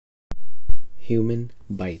human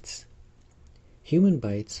bites. Human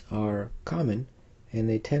bites are common, and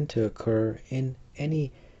they tend to occur in any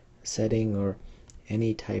setting or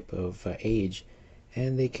any type of age,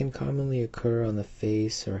 and they can commonly occur on the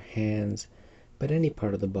face or hands, but any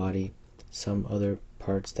part of the body. Some other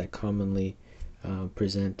parts that commonly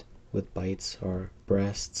present with bites are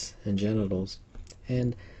breasts and genitals,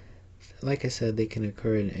 and like I said, they can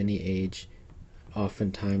occur in any age.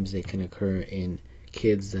 Oftentimes they can occur in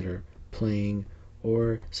kids that are playing,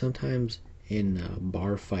 or sometimes in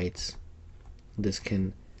bar fights this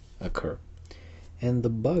can occur. And the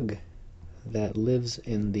bug that lives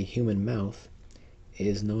in the human mouth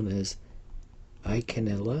is known as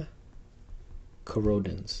Eikenella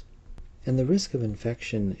corrodens. And the risk of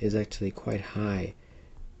infection is actually quite high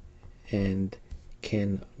and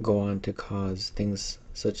can go on to cause things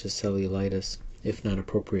such as cellulitis if not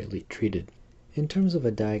appropriately treated. In terms of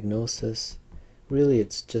a diagnosis, really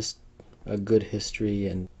it's just a good history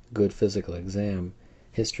and good physical exam.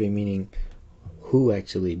 History meaning who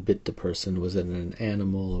actually bit the person. Was it an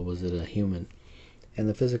animal or was it a human? And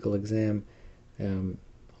the physical exam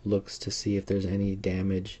looks to see if there's any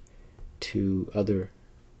damage to other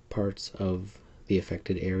parts of the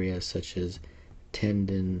affected area, such as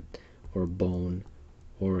tendon or bone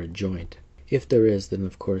or a joint. If there is, then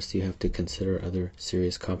of course you have to consider other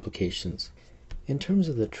serious complications. In terms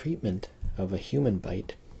of the treatment of a human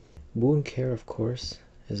bite, wound care, of course,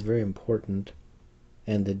 is very important,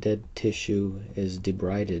 and the dead tissue is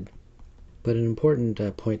debrided. But an important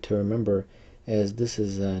point to remember is this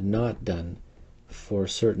is not done for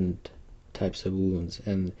certain types of wounds,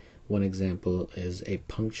 and one example is a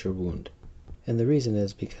puncture wound. And the reason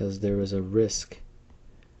is because there is a risk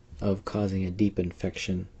of causing a deep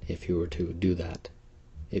infection if you were to do that,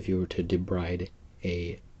 if you were to debride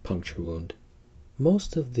a puncture wound.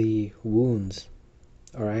 Most of the wounds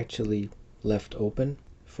are actually left open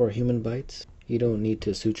for human bites. You don't need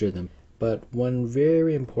to suture them. But one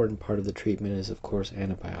very important part of the treatment is, of course,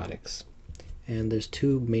 antibiotics. And there's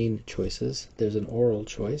two main choices. There's an oral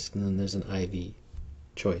choice, and then there's an IV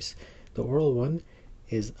choice. The oral one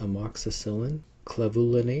is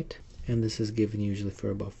amoxicillin-clavulanate, and this is given usually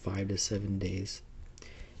for about 5 to 7 days.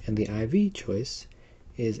 And the IV choice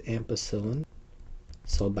is ampicillin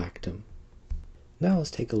sulbactam. Now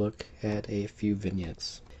let's take a look at a few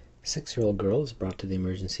vignettes. A 6-year-old girl is brought to the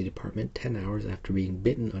emergency department 10 hours after being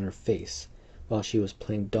bitten on her face while she was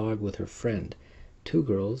playing dog with her friend. 2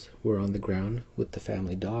 girls were on the ground with the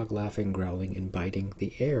family dog, laughing, growling, and biting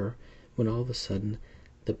the air, when all of a sudden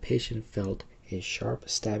the patient felt a sharp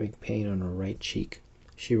stabbing pain on her right cheek.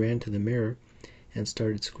 She ran to the mirror and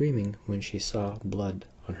started screaming when she saw blood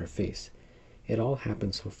on her face. It all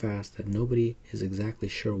happened so fast that nobody is exactly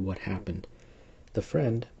sure what happened. The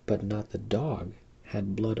friend, but not the dog,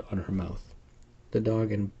 had blood on her mouth. The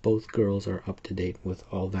dog and both girls are up to date with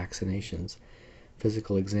all vaccinations.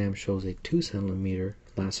 Physical exam shows a 2 centimeter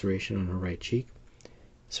laceration on her right cheek.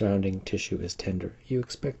 Surrounding tissue is tender. You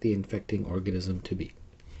expect the infecting organism to be.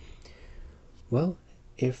 Well,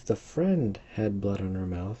 if the friend had blood on her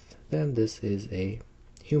mouth, then this is a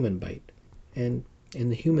human bite. And in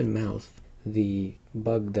the human mouth, the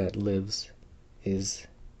bug that lives is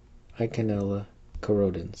Eikenella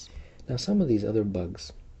corrodens. Now, some of these other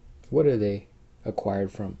bugs, what are they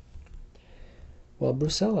acquired from? Well,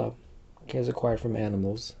 brucella is acquired from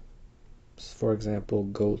animals, for example,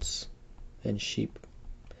 goats and sheep.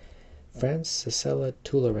 Francisella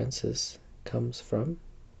tularensis comes from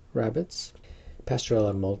rabbits.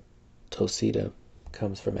 Pasteurella multocida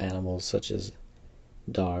comes from animals such as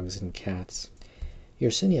dogs and cats.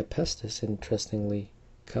 Yersinia pestis, interestingly,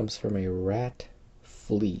 comes from a rat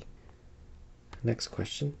flea. Next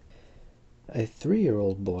question. A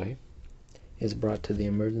 3-year-old boy is brought to the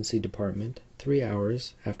emergency department 3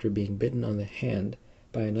 hours after being bitten on the hand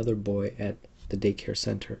by another boy at the daycare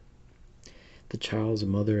center. The child's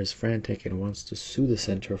mother is frantic and wants to sue the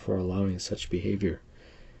center for allowing such behavior.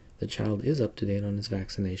 The child is up to date on his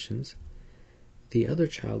vaccinations. The other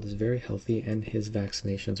child is very healthy and his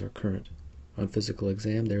vaccinations are current. On physical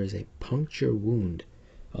exam, there is a puncture wound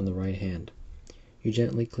on the right hand. You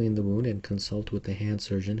gently clean the wound and consult with the hand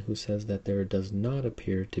surgeon, who says that there does not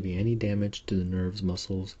appear to be any damage to the nerves,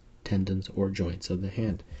 muscles, tendons, or joints of the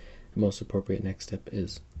hand. The most appropriate next step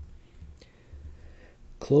is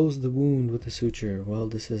close the wound with a suture. Well,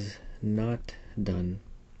 this is not done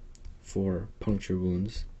for puncture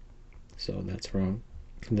wounds, so that's wrong.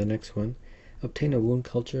 The next one, obtain a wound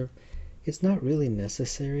culture. It's not really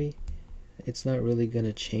necessary. It's not really going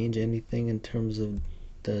to change anything in terms of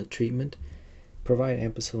the treatment. Provide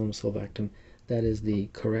ampicillin sulbactam. That is the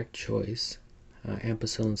correct choice.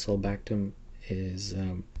 Ampicillin sulbactam is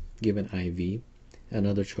given IV.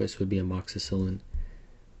 Another choice would be amoxicillin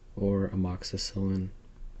or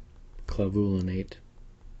amoxicillin-clavulanate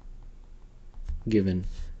given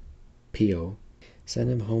PO. Send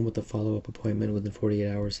him home with a follow-up appointment within 48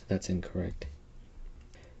 hours. That's incorrect.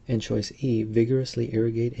 And choice E, vigorously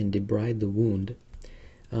irrigate and debride the wound.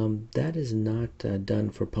 That is not done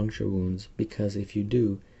for puncture wounds, because if you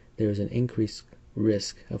do, there is an increased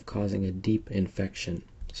risk of causing a deep infection.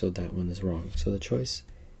 So that one is wrong. So the choice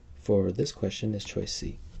for this question is choice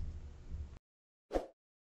C.